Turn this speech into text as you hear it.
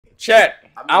Chat.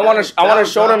 I want to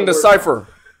show them the Cypher.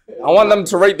 I want them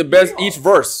to rate the best each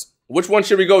verse. Which one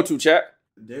should we go to, chat?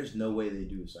 There's no way they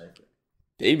do a Cypher.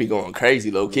 They be going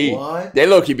crazy, low key. What? They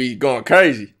low key be going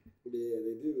crazy. Yeah,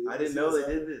 they do. I didn't know they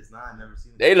did this. Nah, I never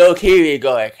seen it. They low key be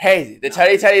going crazy. The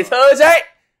teddy teddy Tuesday.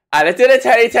 Let's do the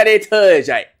teddy teddy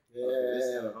Tuesday.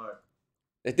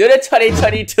 Let's do the teddy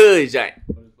teddy Tuesday.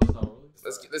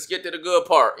 Let's get to the good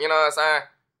part. You know what I'm saying?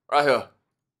 Right here.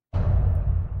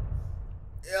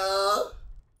 Yeah.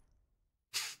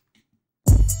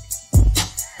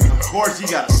 Of course he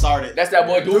gotta start it. That's that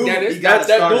boy dude, Dennis. That's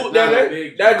that dude,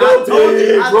 Dennis. That dude,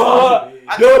 big drop.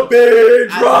 The big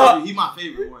drop. He my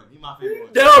favorite one. He my favorite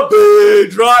one. The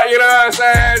big drop. You know what I'm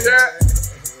saying? Yeah.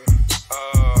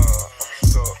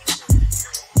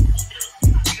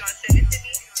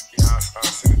 I'll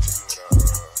send it to you.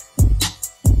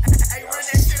 Hey, run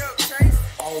that shit up, Trey.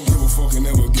 I don't give a fuck and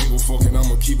never gave a fuck, and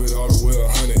I'ma keep it all the way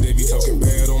 100. They be talking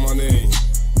bad on my name,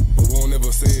 but won't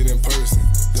ever say it in person.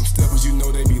 Them steppers, you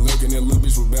know they be lurking. That little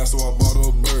bitch was bad, so I bought her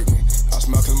a Birkin. I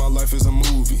smile cause my life is a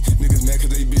movie. Niggas mad cause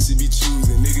they bitches be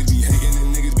choosing. Niggas be hating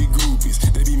and niggas be groupies.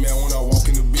 They be mad when I walk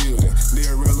in the building. They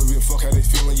irrelevant, fuck how they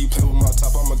feeling. You play with my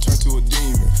top, I'ma turn to a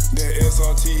demon. That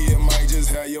SRT, it might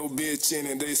just have your bitch in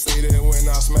it. They say that when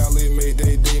I smile, it made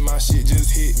they day. My shit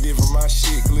just hit different, my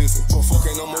shit glisten. But fuck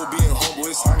ain't no more being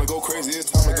humble. It's time to go crazy, it's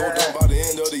time to go down. By the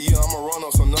end of the year, I'ma run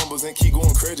up some numbers and keep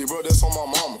going crazy, bro. That's on my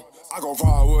mama. I go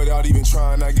far without even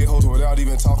trying. I get hoes without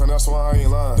even talking. That's why I ain't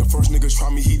lying. The first niggas try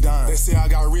me, he dying. They say I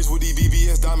got rich with these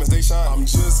BBS diamonds, they shine. I'm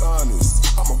just honest.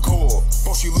 I'ma go up.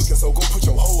 Boss, you looking, so go put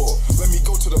your hoe up. Let me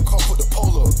go to the car, put the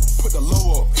pole up, put the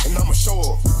low up, and I'ma show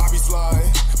up. I be sliding.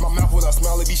 My mouth when I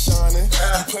smile, it be shining.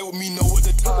 You play with me, know what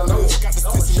the time is. Got the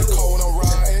sticks in the car when I'm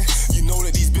riding. You know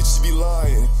that these bitches be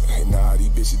lying. Hey, nah, these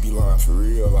bitches be lying for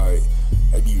real. Like,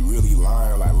 they be really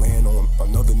lying. Like, laying on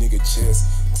another nigga chest,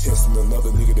 testing another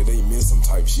nigga that they miss some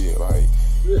type shit. Like,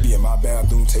 be in my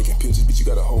bathroom taking pictures, but you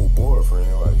got a whole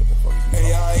boyfriend. Like,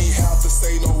 hey, I ain't have to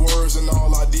say no words, and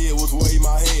all I did was wave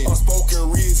my hand. Unspoken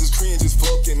reads is cringe as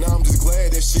fuck, and I'm just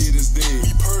glad that shit is dead.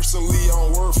 Me personally, I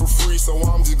don't work for free, so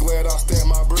I'm just glad I stand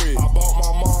my bread. I bought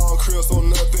my mom crib, so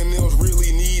nothing else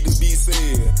really need to be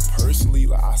said. Personally,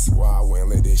 like, I swear I wouldn't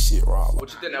let that shit rock. What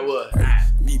you think that was?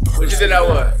 Me personally. What you think that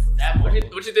was? What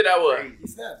you think that was? He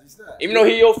snapped. Even though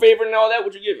he your favorite and all that,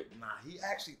 what you give it? Nah, he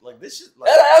actually, like, this shit, like,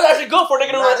 That's actually good for a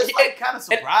nigga to rap. it's like kind of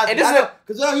surprising.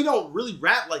 Because he don't really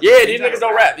rap like yeah, these niggas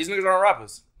don't rap. These niggas aren't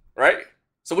rappers. Right?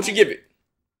 So what you give it?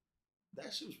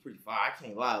 That shit was pretty fire. I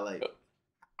can't lie. Like,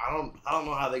 I don't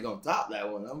know how they gonna top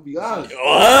that one. I'm gonna be honest.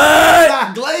 What?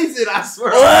 Not glazing, I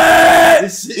swear. What?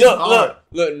 This shit is hard.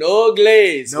 Look, no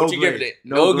glaze. No what you glaze. giving it?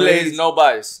 No No glaze, glaze. no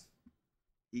bias.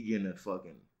 He getting a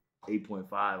fucking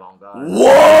 8.5 on God.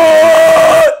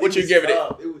 What? What you giving it?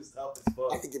 It was tough as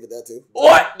fuck. I could give it that too.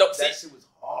 What? No, That shit was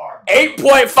hard.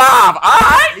 8.5. All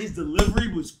right. His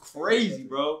delivery was crazy,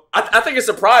 bro. I think it's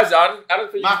surprised. I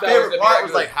don't think My favorite part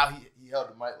was like how he held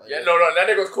the mic like yeah, that. no, that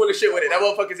nigga was cool as shit with it. That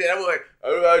motherfucker said, that was like,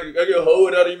 I get a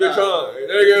hold out of you, bitch, huh?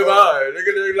 Nigga, lie.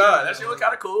 Nigga, lie. That shit was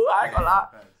kind of cool. I ain't gonna lie.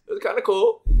 It was kind of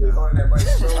cool. Me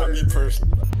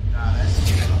personally. Nah,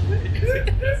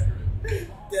 that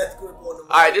Death grip on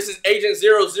the Alright, this is Agent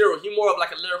 00. He more of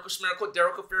like a lyrical, spherical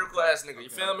ass nigga. You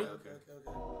feel me? Okay.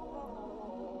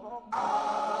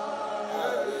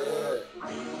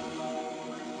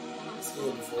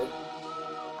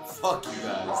 fuck you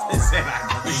guys.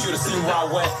 You should have seen where I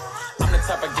went. I'm the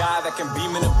type of guy that can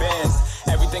beam in the bands.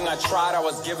 Everything I tried, I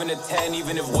was given a 10.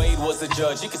 Even if Wade was the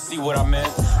judge, he could see what I meant.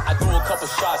 I threw a couple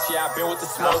shots, yeah, I've been with the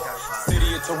smoke. City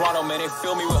of Toronto, man, they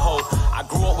fill me with hope. I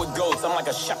grew up with goats, I'm like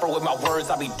a shepherd with my words.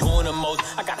 I be doing the most.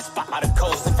 I got a spot by the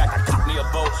coast. In fact, I caught me a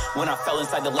boat. When I fell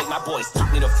inside the lake, my boys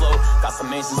taught me to float. Got some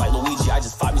mansions like Luigi, I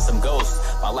just fought me some ghosts.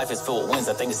 My life is filled with wins,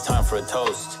 I think it's time for a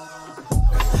toast.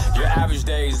 Your average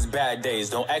days is bad days.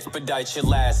 Don't expedite your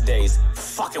last days.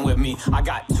 Fucking with me. I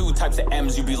got 2 types of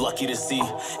M's you be lucky to see.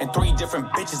 And 3 different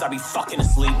bitches I be fucking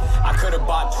asleep. I could've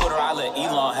bought Twitter, I let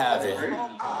Elon have it.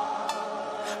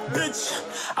 Bitch,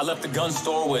 I left the gun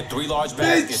store with 3 large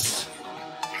baskets.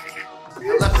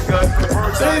 I left the gun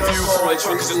for My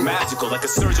trunk is just magical. Like a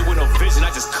surgeon with no vision,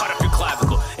 I just cut up your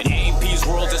clavicle. In AMP's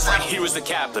world, it's like here is the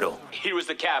capital. Here is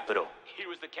the capital.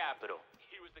 Here is the capital.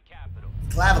 Here is the capital.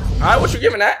 clavicle. Alright, what you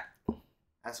giving that?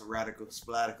 That's a radical,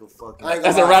 splatical fucking.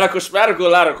 That's a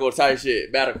radical type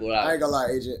shit. Radical. I ain't gonna lie,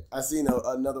 agent. I seen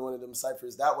another one of them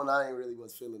ciphers. That one I ain't really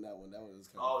was feeling that one. That one was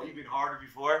kind of. Oh, you been harder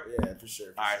before? Yeah, for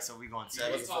sure. All right, so we going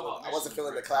 7. I wasn't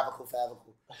feeling the clavicle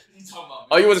favicle.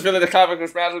 Oh, you wasn't feeling the clavicle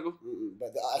spavicle?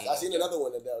 But I seen another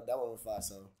one that one was 5.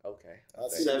 So okay, I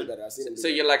seen it better. I seen it. So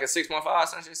you're like a 6.5,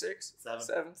 essentially 6, 7.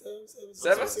 7. All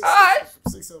 6, right,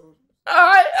 6, 7. all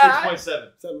right,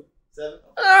 6.7. 7.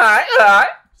 All right.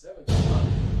 7.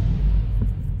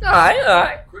 All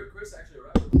right. Chris actually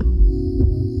right.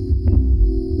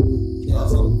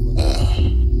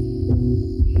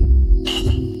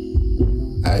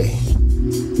 Hey,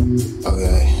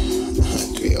 okay,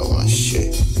 301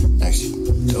 shit, next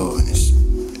door in this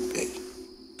bitch.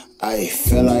 I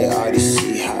feel like I already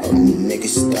see how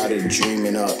niggas started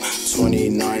dreaming up.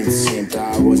 2019,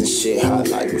 thought I wasn't shit, how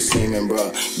life was seeming,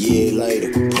 bro. Year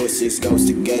later, put 6 ghosts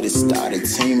together, started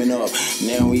teaming up.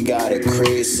 Now we got a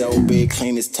crib so big,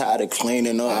 cleaners tired of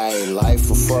cleaning up. Hey, life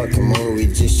a fucking movie,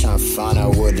 just trying to find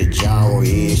out what the genre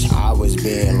is. I was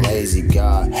being lazy,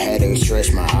 God, had to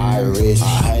stretch my iris. I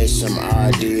had some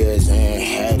ideas and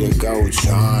had to go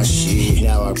try shit.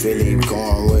 Now I really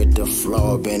going with the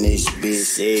flow up in this bitch.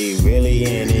 See, really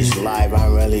in this life,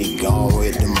 I'm really going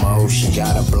with the motion.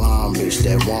 Got a blonde bitch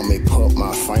that want me put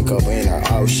my Frank up in her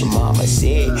ocean. Mama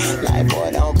said, like,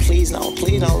 boy, please don't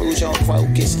lose your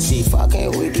focus. See,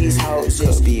 fucking with these hoes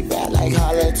just be bad like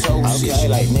halitosis. Okay,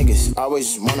 like niggas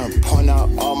always wanna point out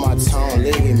all my tone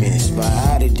ligaments, but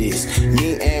out of this,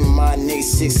 me and my niggas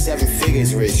 6, 7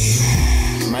 figures rich.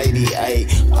 Maybe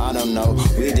 8, I don't know,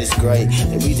 we just great.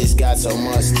 And we just got so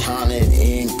much talent,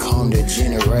 income to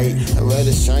generate. And where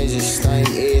the strangest thing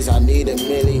is, I need a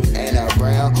milli and a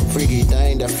brown freaky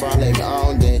thing to frolic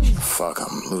on that. Fuck,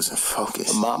 I'm losing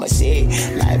focus. Mama said,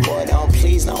 like, boy,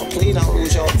 please don't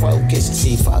lose your focus.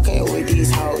 See, fucking with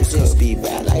these hoes just be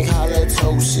bad like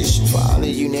halitosis. For all of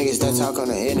you niggas that talk on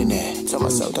the internet, tell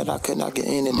myself that I could not get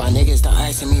in it. My niggas start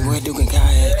asking me where Duke and Kai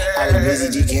at. I was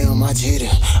busy GK on my Twitter.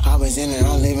 I was in it,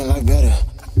 I'm living like better.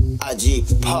 I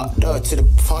just popped up to the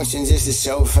function just to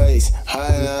show face.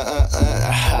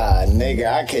 Nigga,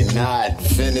 I cannot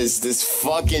finish this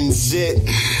fucking shit.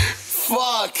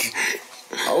 Fuck.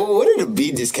 Oh, what did the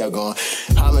beat just kept going?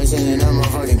 Diamonds in the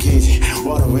motherfucking kitchen.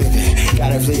 Water whipping,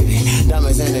 gotta flip it.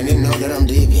 Diamonds in it, didn't know that I'm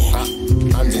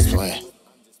dipping. I'm just playing.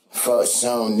 Fuck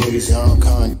some niggas on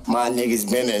con. My niggas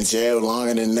been in jail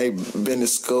longer than they been to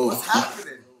school. What's happening?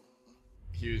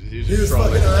 He was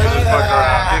fucking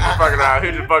around.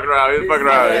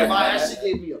 That shit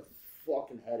gave me a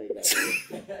fucking headache.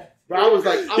 Bro, I was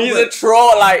like, he's a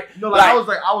troll. Like, I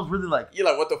was really like, you're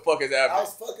like, what the fuck is happening? I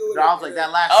was fucking with bro, I was like,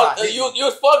 that last shot. You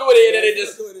was fucking with it, and then it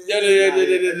just,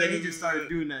 and then he just started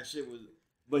doing that shit.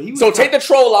 But he was so take the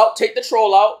troll out. Take the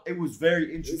troll out. It was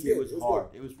very intricate. It was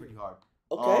hard. It was pretty hard.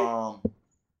 Okay. I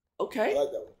Okay.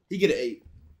 like that one. He get an 8.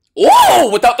 Whoa!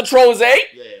 Without the troll is 8.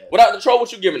 Yeah. Without the troll, what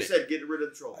you giving He it? said get rid of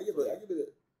the troll. I give it a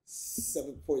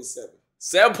 7.7.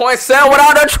 7.7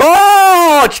 without the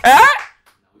troll, chat.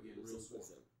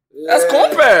 That's Yeah.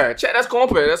 compare. Chat, that's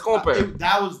compare. That's compare.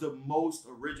 That was the most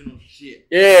original shit.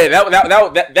 Yeah,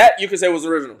 that you could say was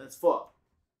original. That's fuck.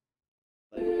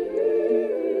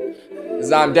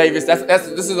 Zom Davis.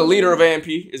 This is the leader of AMP.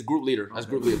 It's group leader. That's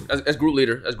group leader. That's group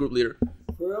leader. That's group leader.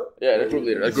 For real? Yeah, that's group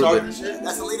leader. That's group leader.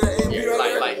 That's the leader of AMP Yeah, right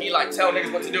there? like he tell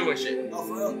niggas what to do and shit. Oh,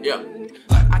 for real? Yeah.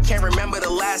 I can't remember the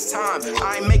last time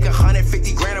I ain't make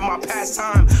 150 grand in my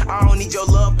pastime. I don't need your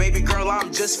love, baby girl,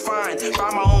 I'm just fine.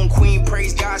 Find my own queen,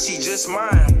 praise God, she just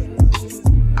mine.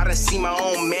 I done see my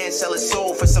own man sell his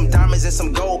soul for some diamonds and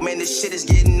some gold. Man, this shit is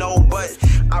getting old, but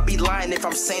I'll be lying if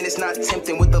I'm saying it's not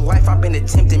tempting. With the life I've been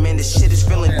attempting, man, this shit is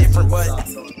feeling different, but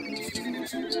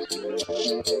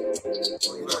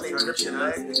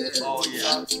Oh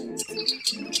yeah.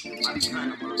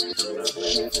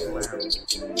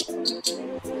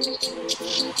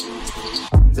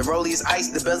 the rollie is ice,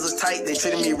 the bezel's tight, they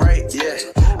treating me right, yeah.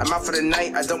 I'm out for the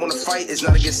night, I don't wanna fight, it's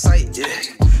not a good sight, yeah.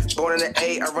 Born in the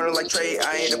A, I run it like Trey,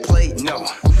 I ain't a play, no.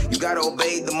 You gotta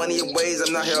obey the money of ways,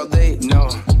 I'm not here all day, no.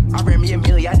 I ran me a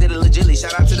milli, I did it legitly.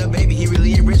 Shout out to the baby, he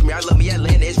really enriched me. I love me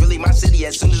Atlanta, it's really my city.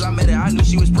 As soon as I met her, I knew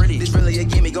she was pretty. This really a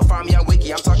gimme, go find me on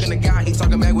Wiki. I'm talking to God, he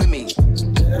talking back with me. I'm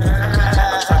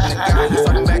talking to God, he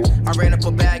talking back. I ran up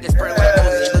a bag and spread like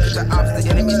Moses. Look at the ops, the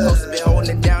enemy's close, been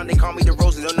holding it down. They call me the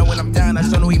Rosie, don't know when I'm down. I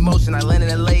show no emotion. I land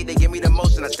in LA, they give me the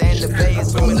motion. I stand in the bay and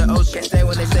swim in the ocean. Can't say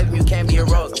when they say you can't be a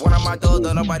rose. One of my doors,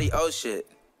 don't nobody owe shit.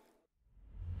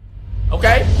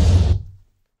 Okay.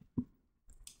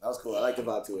 That was cool. I like the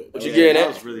vibe to it. What you getting That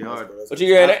at? was really hard. What you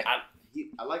getting at?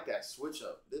 I like that switch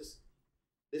up. This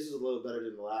is a little better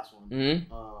than the last one.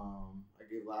 Mm-hmm. I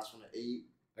gave the last one an 8.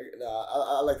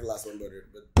 I like the last one better,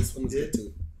 but this one was good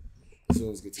too. This one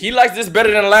was good too. He likes this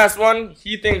better than the last one.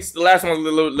 He thinks the last one was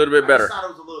a little bit better. I thought it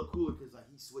was a little cooler because like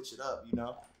he switched it up, you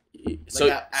know. So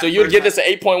Like, so you'd give this an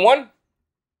 8.1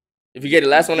 if you get the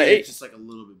last one an 8, just like a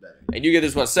little bit better. and you get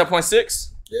this one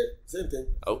 7.6. Yeah, same thing.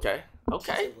 Okay.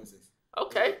 7.6.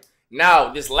 Okay.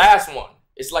 Now this last one,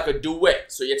 it's like a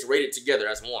duet, so you have to rate it together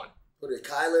as one. What is it,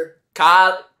 Kyler?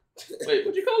 Kyle. Wait,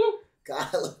 what'd you call him?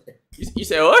 Kyler. You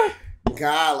said what?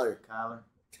 Kyler.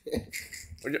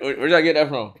 Where'd y'all get that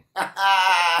from?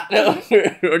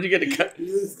 Where'd you get the cut?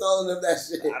 You was calling him that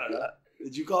shit. I don't know.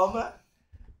 Did you call him that?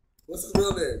 What's his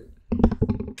real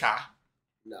name? Ka.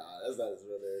 Nah, that's not his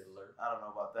real name. I don't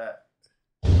know about that.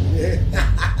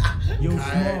 You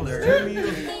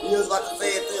was about to say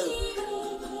it too.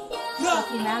 What's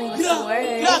the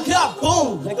word?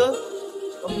 Boom, nigga.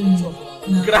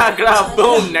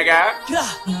 Boom, nigga.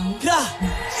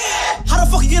 How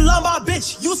the fuck you get love my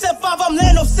bitch? You said 5, I'm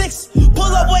laying on 6. Pull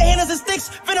up with handles and sticks.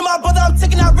 Finna my brother, I'm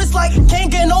taking out wrist like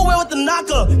can't get nowhere with the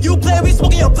knocker. You play, we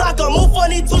smoking your blocker. Move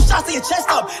funny, 2 shots to your chest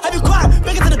up. Have you cried?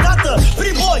 Bring it to the doctor.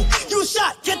 Pretty boy, you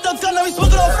shot. Get the gun, let me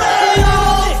smoke it on fire.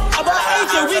 About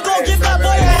agent, we gon' give that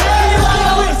boy a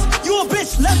hand. You a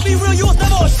bitch, let's be real, you was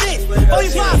never a shit. Oh,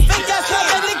 you fly, fake ass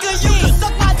that nigga, you can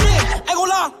suck my dick. Ain't gon'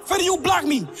 lie, Freddy, you block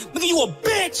me. Nigga, you a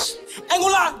bitch. Ain't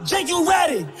gon' lie, Jake, you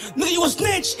ratted. Nigga, you a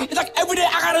snitch. It's like every day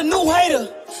I got a new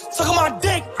hater. Suckin' my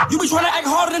dick, you be tryna act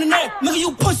harder than that. Nigga,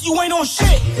 you pussy, you ain't on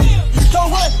shit. Don't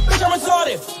run, bitch, I'm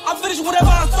retarded. I finished whatever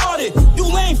I started.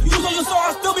 You lame, you told your star,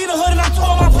 I still be in the hood and I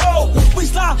tore my pole. We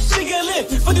slide, she get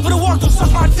lit. 50 for the walk, don't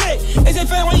suck my dick. They say,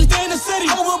 fan, when you stay in the city.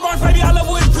 I'm a real Bronx, baby, I love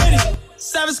who is pretty.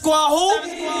 Savage Squad, who?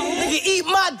 Nigga, eat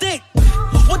my dick.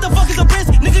 What the fuck is a bitch?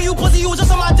 Nigga, you pussy, you was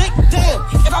just on my dick. Damn.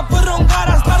 If I put it on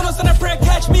God, I start on Sunday prayer,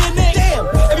 catch me a nigga. Damn.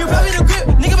 If you grab me the grip,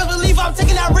 nigga best believe I'm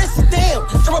taking that risk. Damn.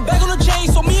 Drop a bag on the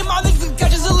chain, so me and my niggas can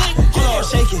catch us a lick. Hold on,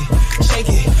 shake it, shake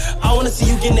it. I wanna see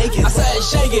you get naked. I said,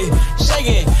 shake it, shake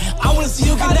it. I wanna see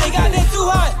you get naked. Got that too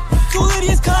hot. 2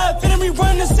 ladies cut, finna me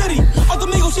run the city. All the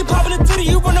Migos, she poppin' the titty.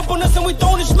 You run up on us and we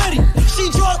throwin' the schmitty. She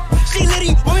drunk, she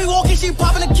litty. When we walkin', she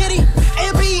poppin' the kitty.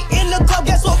 And be in the club,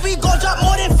 guess what? We gon' drop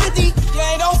more than 50.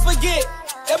 Yeah, don't forget,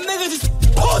 them niggas is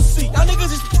pussy. Y'all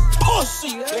niggas is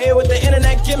pussy. Yeah, with the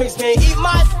internet gimmicks, man. Eat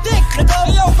my dick, nigga.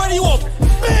 Hey, yo, Freddy, you a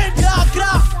bitch.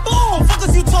 Gra, boom. Fuck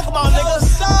is you talk about, nigga?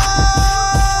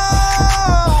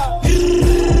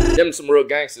 Them some real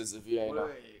gangsters, if you ain't know.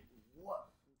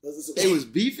 They was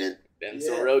beefing? Them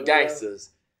some real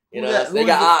gangsters. You know, that? they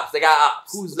got ops. They got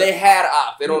ops. Who's they that? had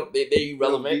ops. They don't. They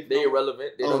irrelevant. They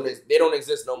irrelevant. They don't. They don't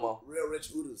exist no more. Real rich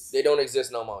Udas. They don't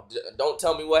exist no more. Don't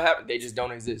tell me what happened. They just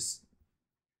don't exist.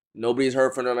 Nobody's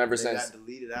heard from them ever They since. got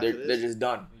deleted after They're this? You just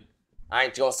done. I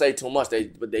ain't gonna say too much.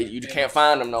 You can't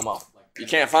find them no more. You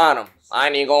can't find them. I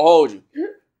ain't even gonna hold you.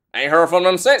 I ain't heard from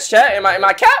them since. Chat. Am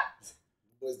I cap?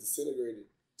 Was disintegrated.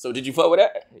 So did you fuck with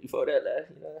that? You fuck with that last?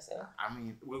 You know what I'm saying? I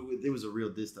mean, it was a real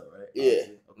diss though, right? Yeah.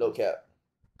 Obviously. Okay. No cap.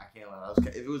 I can't lie.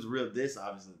 If it was a real diss,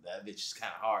 obviously that bitch is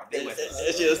kind of hard. They went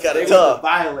That shit was kind they of went tough. to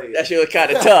violate. That shit was kind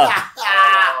of tough.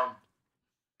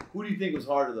 Who do you think was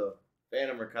harder though,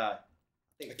 Phantom or Kai?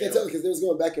 I can't tell because they was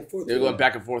going back and forth. They were going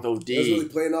back and forth OD. They was really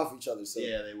playing off each other. So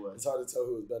Yeah, they was. it's hard to tell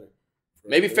who was better.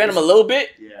 Maybe Phantom a little bit.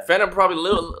 Yeah. Phantom probably a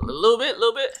little bit.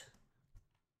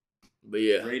 But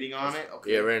yeah. Rating on it?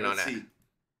 Okay. Yeah, rating on let's that. see.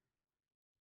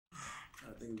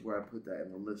 I think where I put that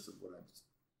in the list of what I just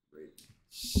rated.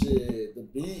 Shit, the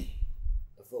beat.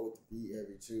 I fought with the beat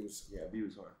heavy too. So. Yeah, B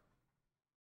was hard.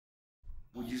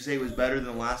 Would you say it was better than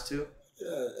the last two?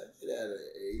 Yeah, it had an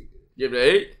 8. Give it an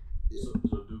 8. Yeah.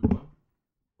 So Duke won?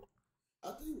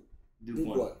 I think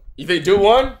Duke won. You think Duke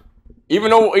won?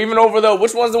 Even over the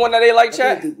which one's the one that they like, I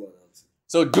chat? think Duke won, honestly.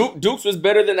 So Duke's was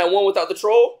better than that one without the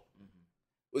troll?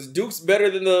 Was Duke's better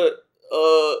than the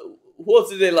who else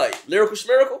did they like? Lyrical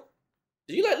Schmiracle?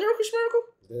 Did you like Lyrical Schmiracle?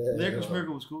 Yeah, Lyrical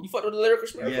Schmiracle was cool. You fucked with the Lyrical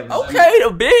Schmiracle? Yeah, okay,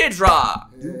 the big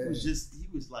drop. Duke was just, he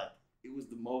was like, it was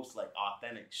the most like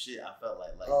authentic shit I felt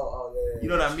like. Oh, yeah. You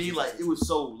know what I mean? Like, it was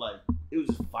so like, it was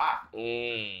just fire.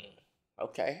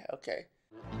 Okay.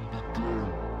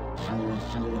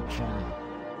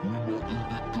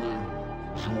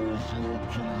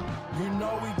 You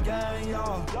know we gang,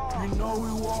 y'all. You know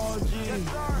we war G.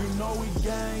 You know we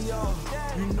gang, y'all.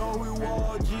 You know we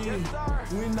war G.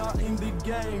 We not in the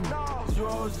game.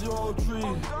 003.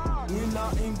 We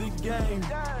not in the game.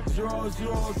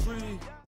 003.